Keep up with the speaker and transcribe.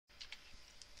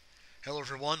Hello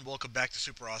everyone, welcome back to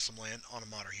Super Awesome Land.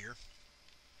 Automatter here.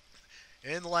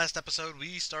 In the last episode,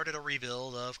 we started a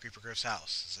rebuild of CreeperGriff's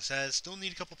house. As I said, still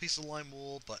need a couple pieces of lime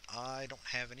wool, but I don't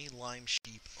have any lime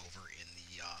sheep over in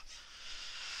the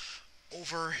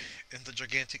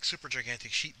super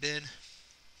gigantic sheep bin.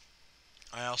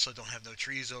 I also don't have no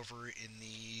trees over in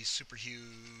the super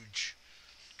huge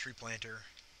tree planter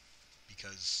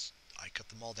because I cut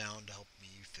them all down to help me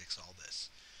fix all this.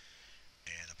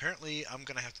 And apparently, I'm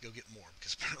gonna have to go get more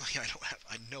because apparently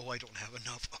I know I don't have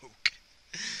enough oak.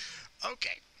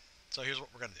 Okay, so here's what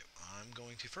we're going to do. I'm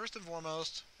going to first and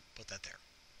foremost put that there.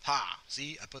 Ha!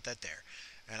 See, I put that there.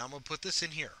 And I'm going to put this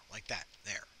in here, like that.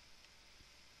 There.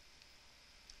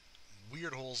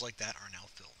 Weird holes like that are now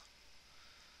filled.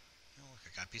 Oh, look,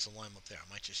 I got a piece of lime up there. I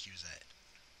might just use that.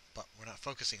 But we're not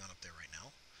focusing on up there right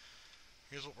now.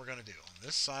 Here's what we're going to do. On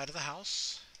this side of the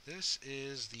house, this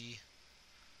is the...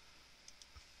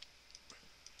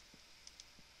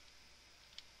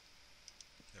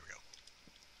 There we go.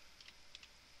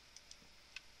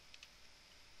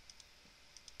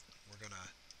 We're going to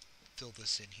fill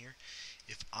this in here.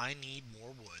 If I need more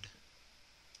wood,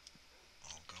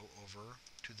 I'll go over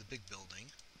to the big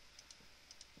building.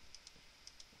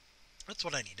 That's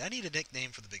what I need. I need a nickname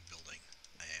for the big building.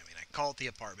 I mean, I call it the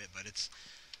apartment, but it's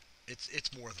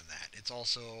more than that. It's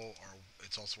also our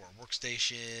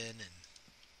workstation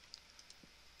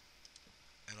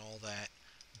and all that.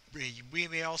 We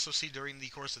may also see during the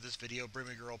course of this video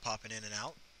Brimmy Girl popping in and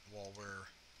out while we're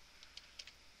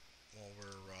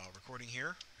recording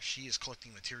here. She is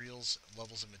collecting materials,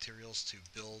 levels of materials to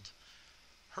build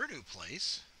her new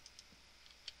place.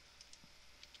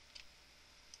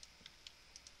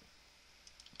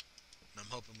 And I'm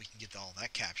hoping we can get all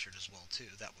that captured as well too.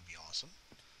 That would be awesome.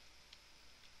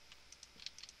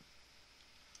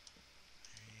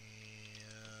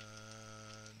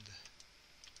 And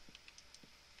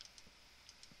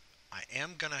I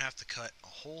am gonna have to cut a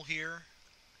hole here,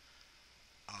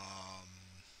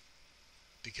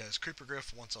 because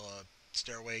CreeperGriff wants a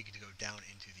stairway to go down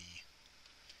into the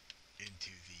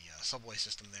subway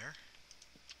system there.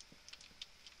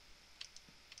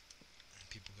 And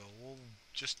people go, well,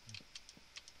 just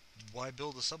why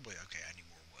build a subway? Okay, I need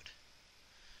more wood.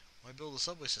 Why build a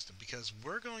subway system? Because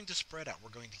we're going to spread out. We're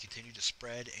going to continue to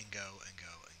spread and go and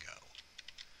go and go.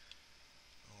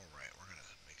 Alright, we're going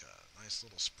to make a nice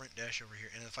little sprint dash over here.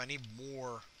 And if I need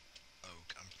more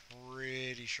oak, I'm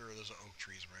pretty sure there's oak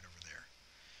trees right over there.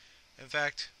 In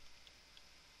fact,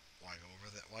 why go over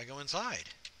that? Why go inside?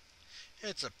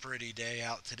 It's a pretty day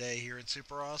out today here in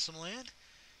Super Awesome Land.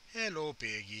 Hello,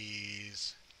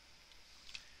 piggies.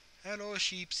 Hello,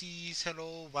 sheepsies.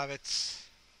 Hello, rabbits.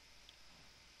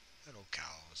 Hello,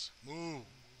 cows. Moo.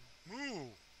 Moo.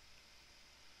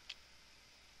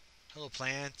 Hello,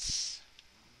 plants.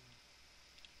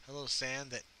 Hello, sand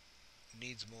that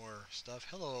needs more stuff.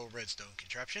 Hello, redstone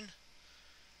contraption.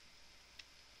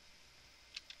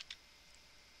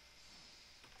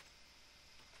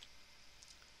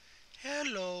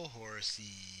 Hello,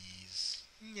 horsies.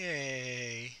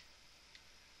 Yay.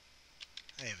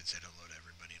 I haven't said hello to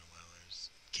everybody in a while. There's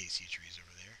Casey trees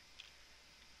over there.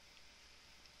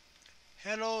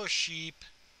 Hello, sheep.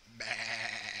 Bah.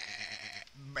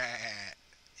 Bah.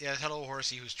 Yeah, hello,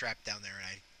 horsey who's trapped down there, and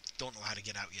I don't know how to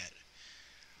get out yet.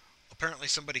 Apparently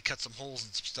somebody cut some holes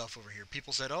and some stuff over here.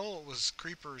 People said, oh, it was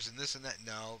creepers and this and that.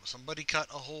 No, somebody cut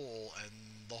a hole,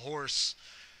 and the horse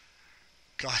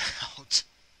got out.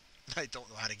 I don't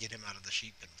know how to get him out of the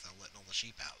sheep pen without letting all the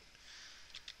sheep out.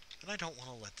 And I don't want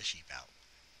to let the sheep out.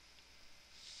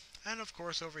 And of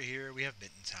course over here we have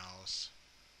Mitten's house.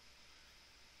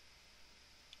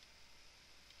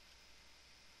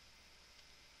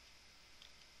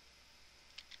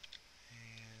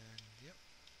 And yep,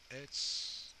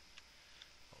 it's...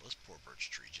 well, this poor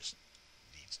birch tree just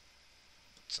needs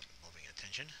some loving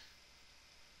attention.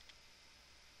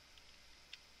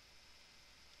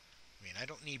 I mean, I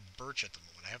don't need birch at the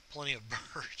moment. I have plenty of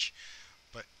birch,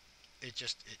 but it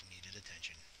needed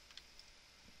attention.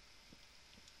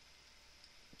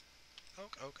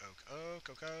 Oak, oak, oak, oak,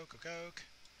 oak, oak, oak, oak.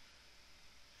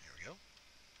 There we go.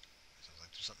 Sounds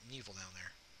like there's something evil down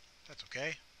there. That's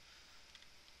okay.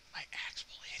 My axe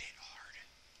will hit it hard.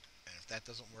 And if that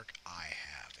doesn't work, I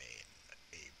have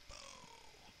a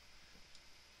bow.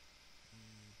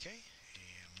 Okay,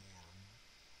 and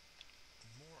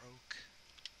more oak.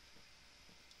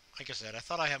 Like I said, I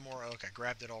thought I had more oak. I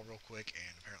grabbed it all real quick,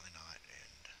 and apparently not.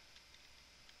 And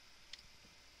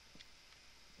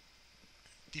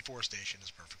deforestation is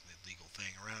a perfectly legal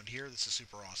thing around here. This is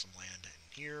Super Awesome Land,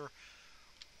 and here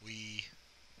we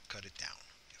cut it down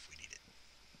if we need it.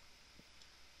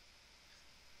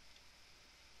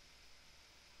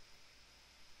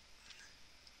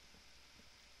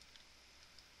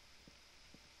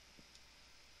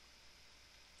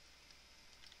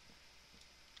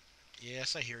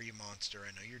 Yes, I hear you, monster.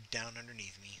 I know you're down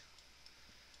underneath me.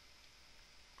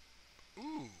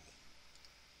 Ooh.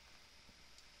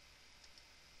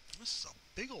 This is a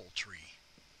big old tree.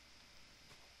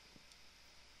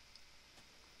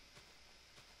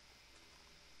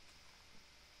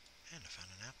 And I found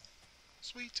an apple.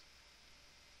 Sweet.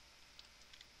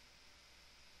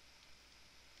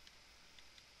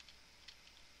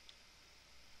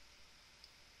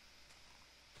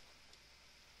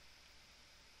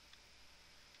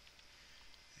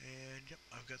 And yep,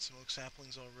 I've got some oak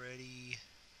saplings already.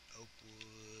 Oak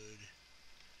wood.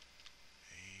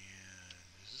 And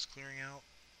is this clearing out?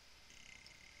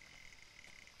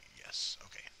 Yes,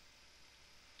 okay.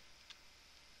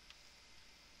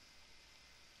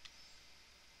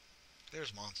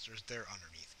 There's monsters. They're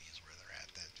underneath me is where they're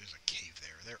at. There's a cave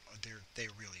there. They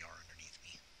really are underneath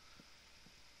me.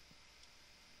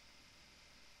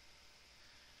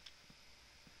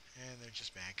 And they're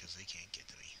just mad because they can't get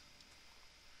to me.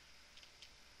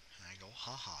 And I go,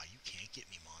 haha, you can't get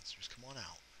me, monsters. Come on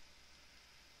out.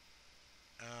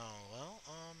 Oh, well,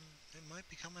 it might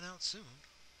be coming out soon.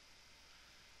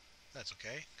 That's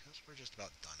okay, because we're just about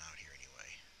done out here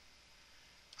anyway.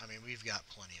 I mean, we've got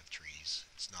plenty of trees.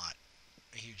 It's not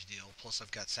a huge deal. Plus, I've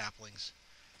got saplings.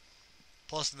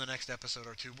 Plus, in the next episode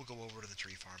or two, we'll go over to the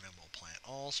tree farm and we'll plant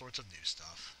all sorts of new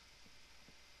stuff.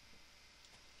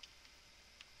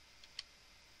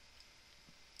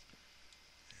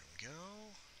 There we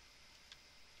go.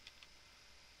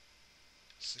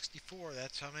 64,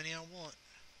 that's how many I want.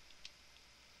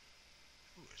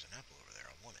 Ooh, there's an apple over there.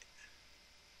 I want it.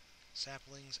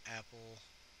 Saplings, apple.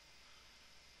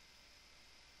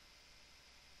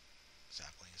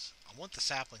 Saplings. I want the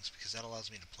saplings because that allows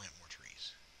me to plant more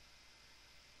trees.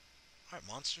 Alright,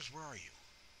 monsters, where are you?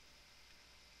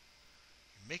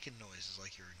 You're making noises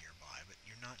like you're nearby, but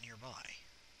you're not nearby.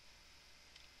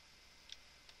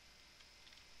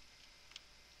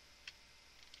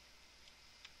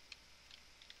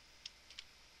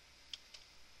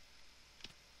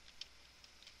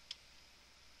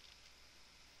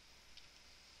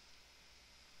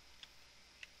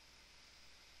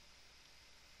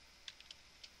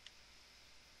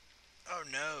 Oh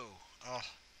no! Oh,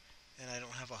 and I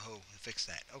don't have a hoe to fix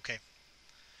that. Okay.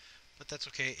 But that's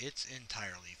okay, it's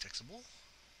entirely fixable.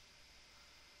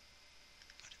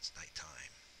 But it's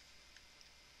nighttime.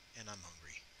 And I'm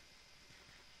hungry.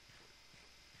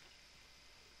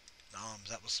 Noms,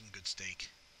 that was some good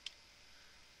steak.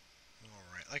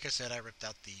 Alright, like I said, I ripped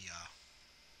out the,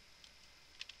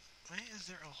 why is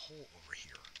there a hole over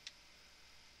here?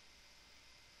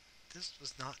 This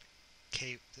was not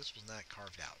this was not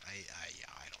carved out. Yeah,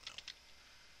 I don't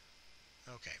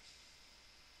know. Okay.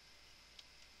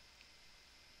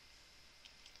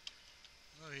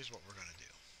 So here's what we're gonna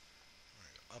do. We're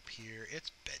gonna go up here. It's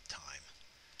bedtime.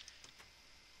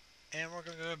 And we're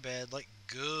gonna go to bed like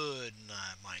good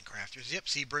Minecrafters. Yep,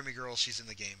 see, Brimmy Girl, she's in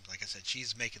the game. Like I said,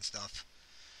 she's making stuff.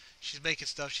 She's making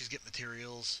stuff, she's getting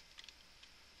materials.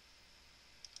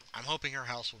 I'm hoping her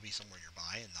house will be somewhere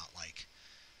nearby and not like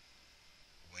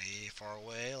way far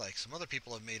away like some other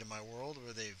people have made in my world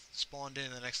where they've spawned in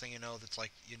and the next thing you know, that's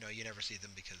like, you know, you never see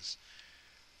them because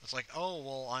it's like, oh,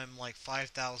 well, I'm like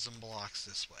 5,000 blocks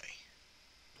this way.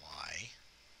 Why?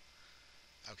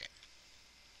 Okay.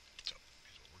 So,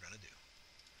 here's what we're gonna do.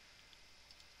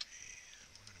 And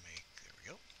we're gonna make, there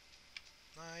we go.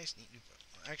 Nice, neat new,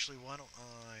 actually, why don't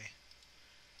I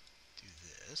do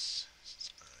this,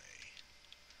 since I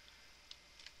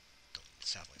don't need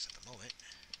saplings at the moment.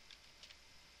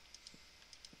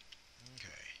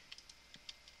 Okay.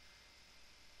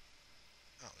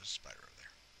 Oh, there's a spider over there.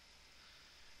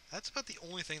 That's about the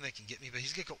only thing that can get me, but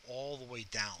he's gonna go all the way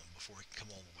down before he can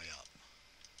come all the way up.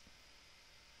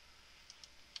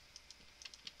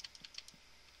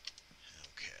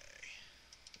 Okay.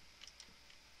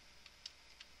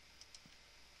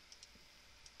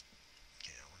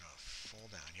 Okay, now we're gonna fall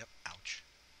down. Yep, ouch.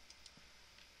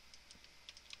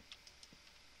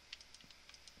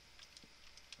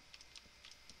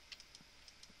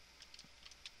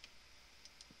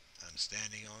 I'm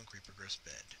standing on CreeperGriff's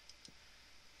bed.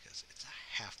 Because it's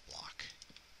a half block.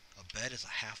 A bed is a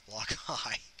half block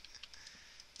high.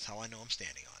 That's how I know I'm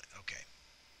standing on it. Okay.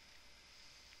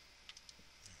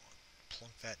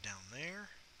 Plunk that down there.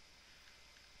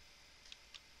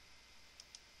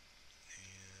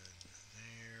 And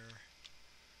there.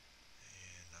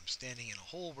 And I'm standing in a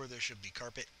hole where there should be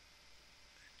carpet.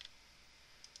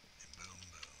 And boom,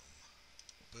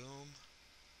 boom. Boom.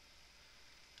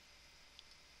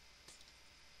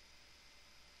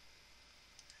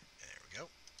 There we go.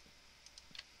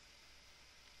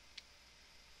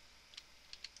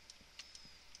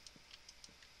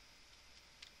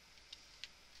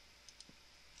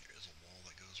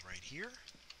 here.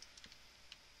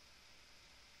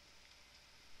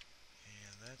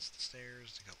 And that's the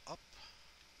stairs to go up.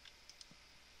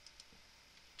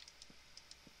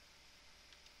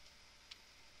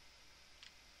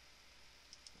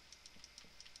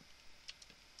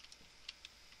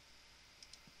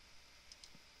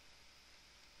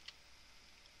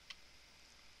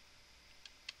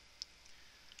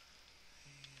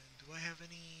 And do I have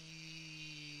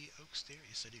any oak stairs?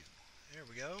 Yes, I do. There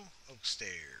we go. Oak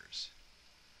stairs.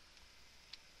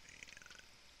 And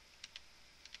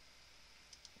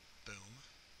boom.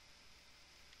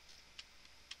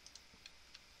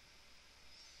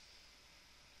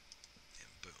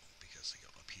 And boom, because they go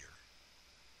up here.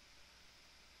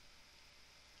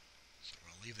 So we're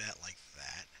going to leave that like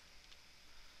that.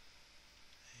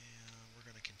 And we're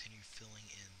going to continue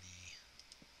filling in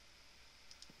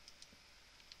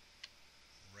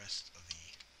the rest of the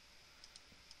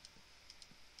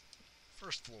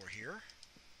first floor here.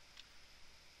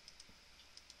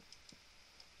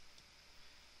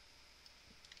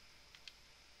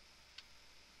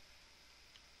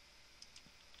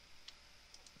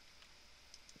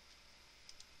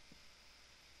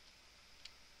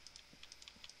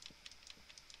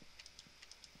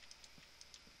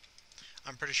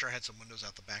 I'm pretty sure I had some windows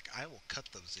out the back. I will cut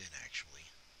those in, actually,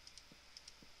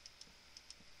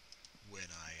 when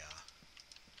I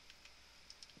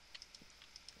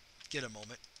get a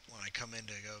moment. When I come in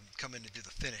to do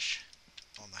the finish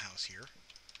on the house here.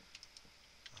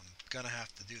 I'm gonna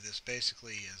have to do this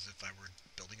basically as if I were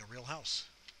building a real house.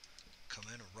 Come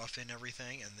in, rough in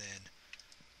everything, and then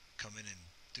come in and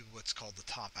do what's called the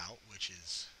top out, which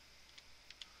is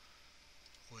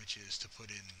to put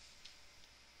in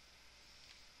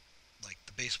like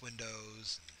the base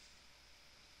windows and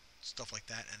stuff like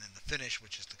that, and then the finish,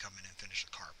 which is to come in and finish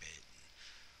the carpet, and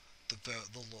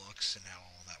the looks, and how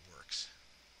all that works.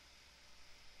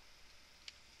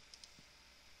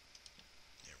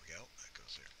 There we go. That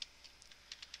goes there.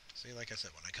 See, like I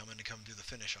said, when I come in to do the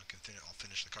finish, I'll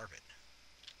finish the carpet.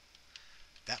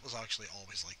 That was actually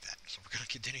always like that, so we're going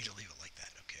to continue to leave it like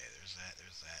that. Okay, there's that,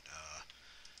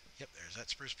 yep, there's that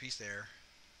spruce piece there,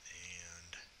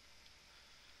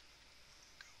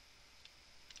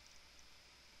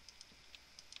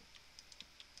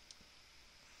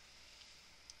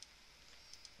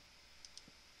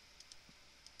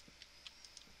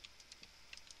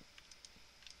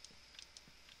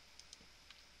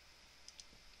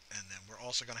 and then we're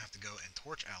also going to have to go and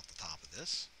torch out the top of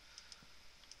this,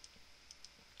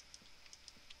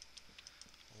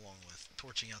 along with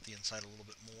torching out the inside a little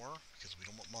bit more, because we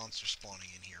don't want monsters spawning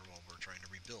in here while we're trying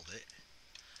to rebuild it.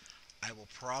 I will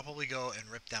probably go and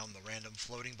rip down the random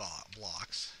floating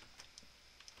blocks.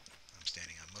 I'm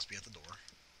standing, I must be at the door.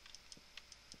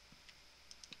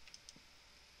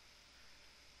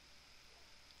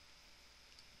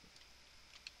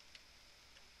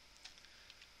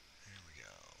 There we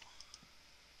go.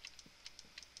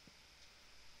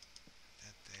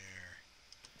 That there.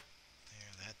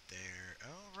 There, that there.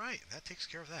 Alright, that takes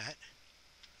care of that.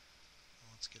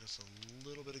 Let's get us a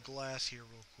little bit of glass here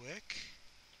real quick.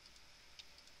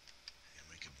 And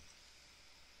we can...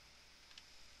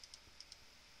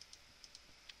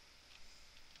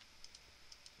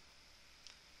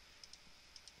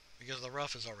 Because the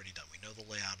roof is already done. We know the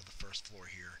layout of the first floor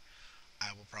here.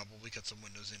 I will probably cut some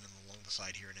windows in along the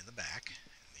side here and in the back.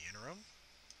 In the interim,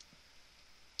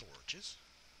 torches.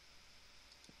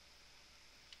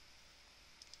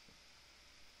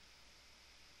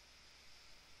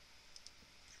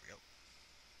 There we go.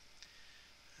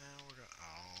 Now we're gonna...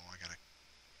 Oh, I gotta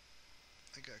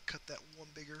cut that one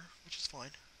bigger, which is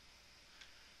fine.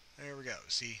 There we go.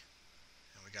 See?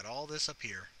 And we got all this up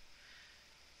here.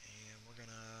 And we're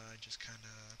gonna just kind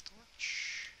of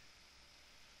torch.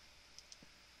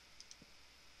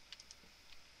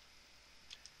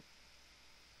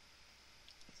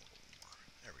 A little more.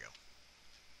 There we go.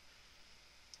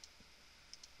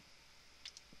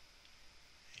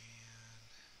 And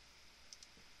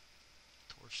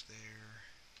torch there.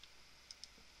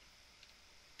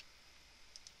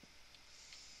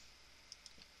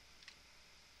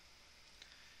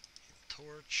 And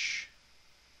torch.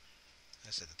 As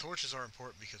I said, the torches are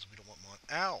important because we don't want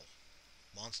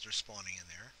monsters spawning in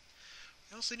there.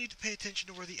 We also need to pay attention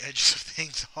to where the edges of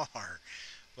things are.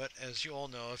 But as you all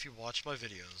know, if you watch my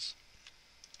videos,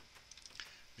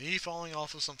 me falling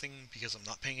off of something because I'm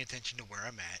not paying attention to where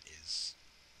I'm at is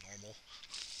normal.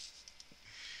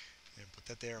 And put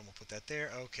that there, and we'll put that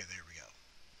there. Okay, there we go.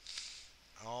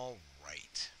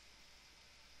 Alright.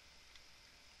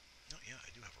 Oh, yeah, I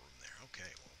do have a room there.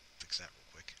 Okay, we'll fix that real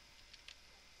quick.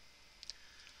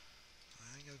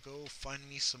 I think I'll go find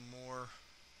me some more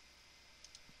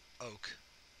oak.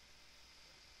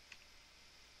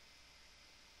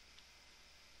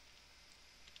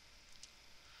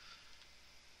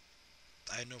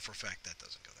 I know for a fact that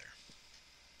doesn't go there.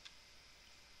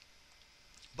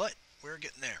 But we're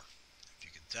getting there, if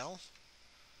you can tell.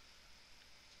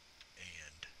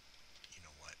 And you know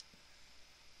what?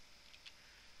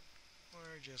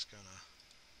 We're just gonna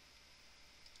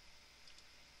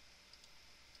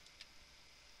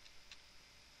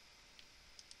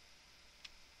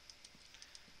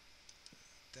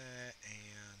that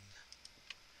and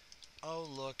oh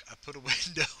look, I put a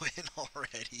window in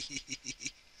already.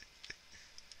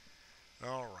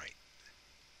 Alright.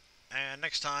 And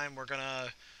next time we're gonna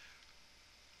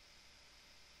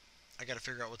I gotta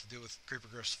figure out what to do with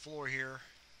CreeperGriff's floor here.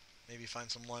 Maybe find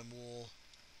some lime wool.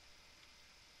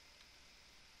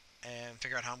 And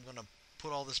figure out how I'm gonna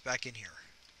put all this back in here.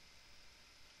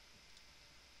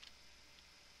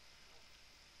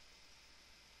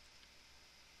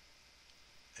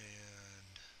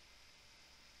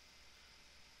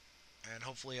 And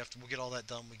hopefully after we get all that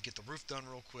done, we can get the roof done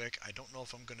real quick. I don't know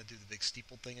if I'm gonna do the big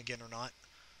steeple thing again or not.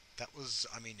 That was,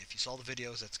 I mean, if you saw the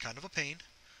videos, that's kind of a pain.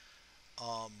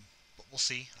 But we'll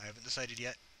see. I haven't decided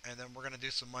yet. And then we're going to do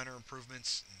some minor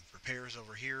improvements and repairs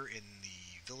over here in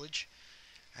the village.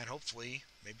 And hopefully,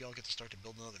 maybe I'll get to start to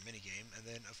build another minigame. And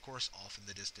then, of course, off in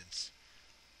the distance.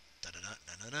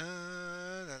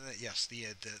 Yes,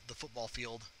 the football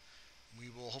field. We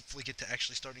will hopefully get to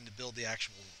actually starting to build the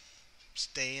actual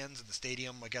stands and the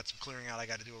stadium. I got some clearing out I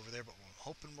got to do over there, but we're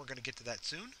hoping we're going to get to that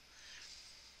soon.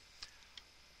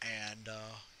 And,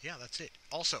 yeah, that's it.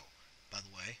 Also, by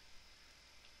the way,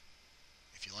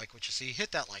 if you like what you see,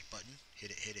 hit that like button.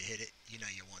 Hit it, hit it, hit it. You know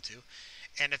you want to.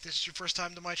 And if this is your first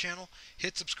time to my channel,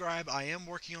 hit subscribe. I am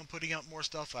working on putting out more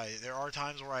stuff. There are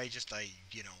times where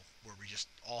where we just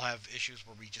all have issues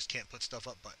where we just can't put stuff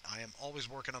up. But I am always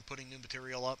working on putting new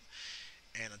material up.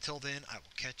 And until then, I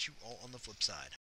will catch you all on the flip side.